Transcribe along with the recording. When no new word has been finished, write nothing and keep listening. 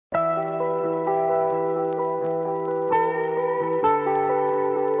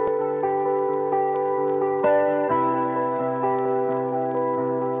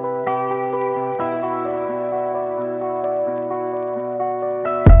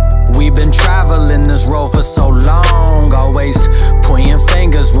We've been traveling this road for so long, always pointing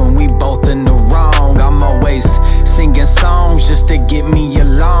fingers when we both in the wrong. I'm always singing songs just to get me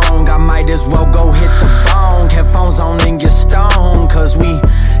along. I might as well go hit the bong, headphones on and get stoned, cause we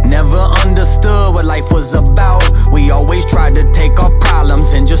never understood what life was about. We always tried to take our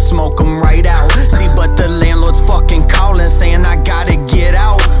problems and just smoke them right out. See, but the landlord's fucking calling, saying I gotta get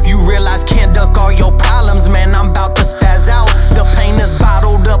out. You realize can't duck all your problems, man, I'm about to spaz out. The pain is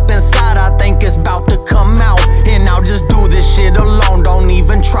bottled up inside, I think it's about to come out. And I'll just do this shit alone, don't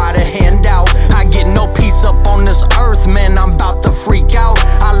even try to hand out. I get no peace up on this earth, man, I'm about to freak out.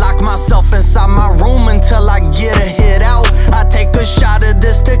 I lock myself inside my room until I get a hit out. I take a shot of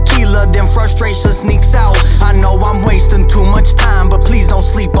this tequila, then frustration sneaks out. I know I'm wasting too much time, but please don't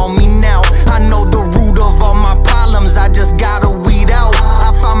sleep on me now. I know the root of all my problems, I just gotta weed out.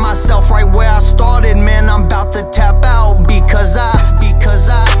 I found myself right where I started, man, I'm about to tap out. Because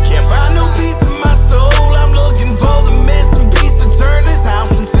I can't find no peace in my soul. I'm looking for the missing piece to turn this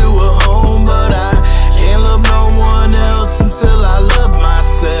house into a home. But I can't love no one else until I love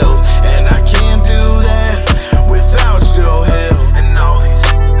myself, and I can't do that without your help. And all these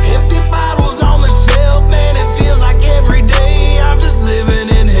empty bottles on the shelf, man, it feels like every day I'm just living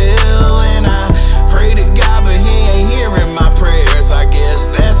in hell. And I pray to God, but he ain't hearing my prayers. I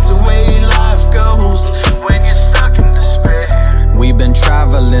guess that's the way life goes when you're stuck in despair. we've been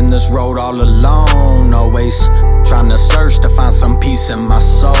traveling this road all alone, always trying to search to find some peace in my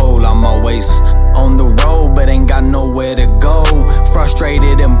soul. I'm always on the road, but ain't got nowhere to go.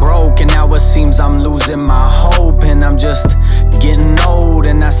 Frustrated and broke, and now it seems I'm losing my hope. And I'm just getting old,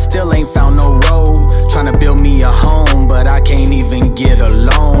 and I still ain't found no road. Trying to build me a home, but I can't even get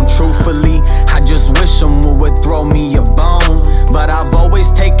alone. Truthfully, I just wish someone would throw me a bone. But I've always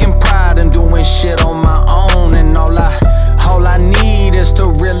taken pride in doing shit on my own. And all I need is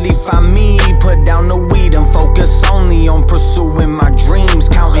to really find me. Put down the weed and focus only on pursuing my dreams,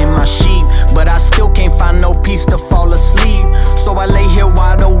 counting my sheep. But I still can't find no peace to fall asleep. So I lay here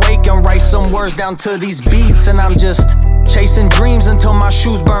wide awake and write some words down to these beats. And I'm just chasing dreams until my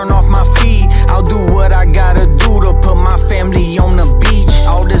shoes burn